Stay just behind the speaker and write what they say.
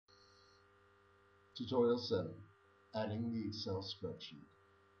Tutorial 7. Adding the Excel spreadsheet.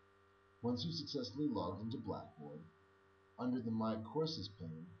 Once you've successfully logged into Blackboard, under the My Courses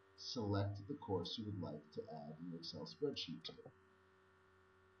pane, select the course you would like to add your Excel spreadsheet to.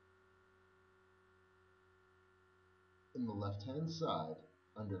 In the left-hand side,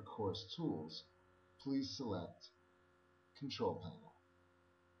 under Course Tools, please select Control Panel.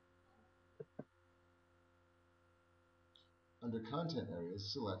 Under Content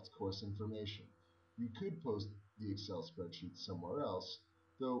Areas, select Course Information. You could post the Excel spreadsheet somewhere else,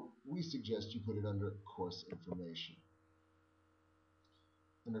 though we suggest you put it under Course Information.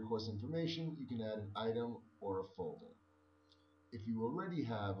 Under Course Information, you can add an item or a folder. If you already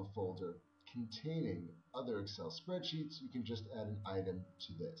have a folder containing other Excel spreadsheets, you can just add an item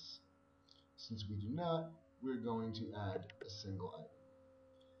to this. Since we do not, we're going to add a single item.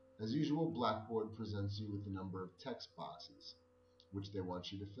 As usual, Blackboard presents you with a number of text boxes, which they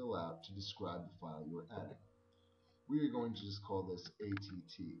want you to fill out to describe the file you are adding. We are going to just call this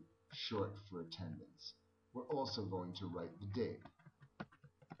ATT, short for attendance. We're also going to write the date.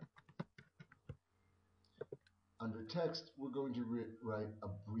 Under text, we're going to write a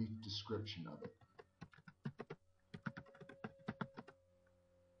brief description of it.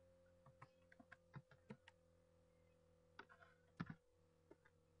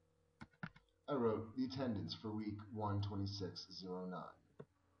 I wrote the attendance for week 12609.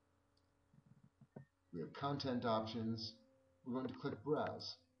 We have content options. We're going to click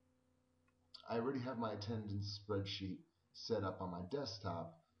Browse. I already have my attendance spreadsheet set up on my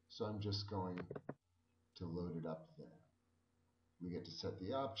desktop, so I'm just going to load it up there. We get to set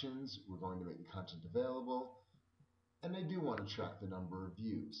the options. We're going to make the content available, and I do want to track the number of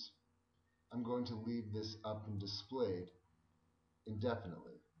views. I'm going to leave this up and displayed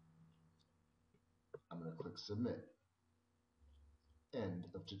indefinitely. I'm going to click Submit. End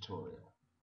of tutorial.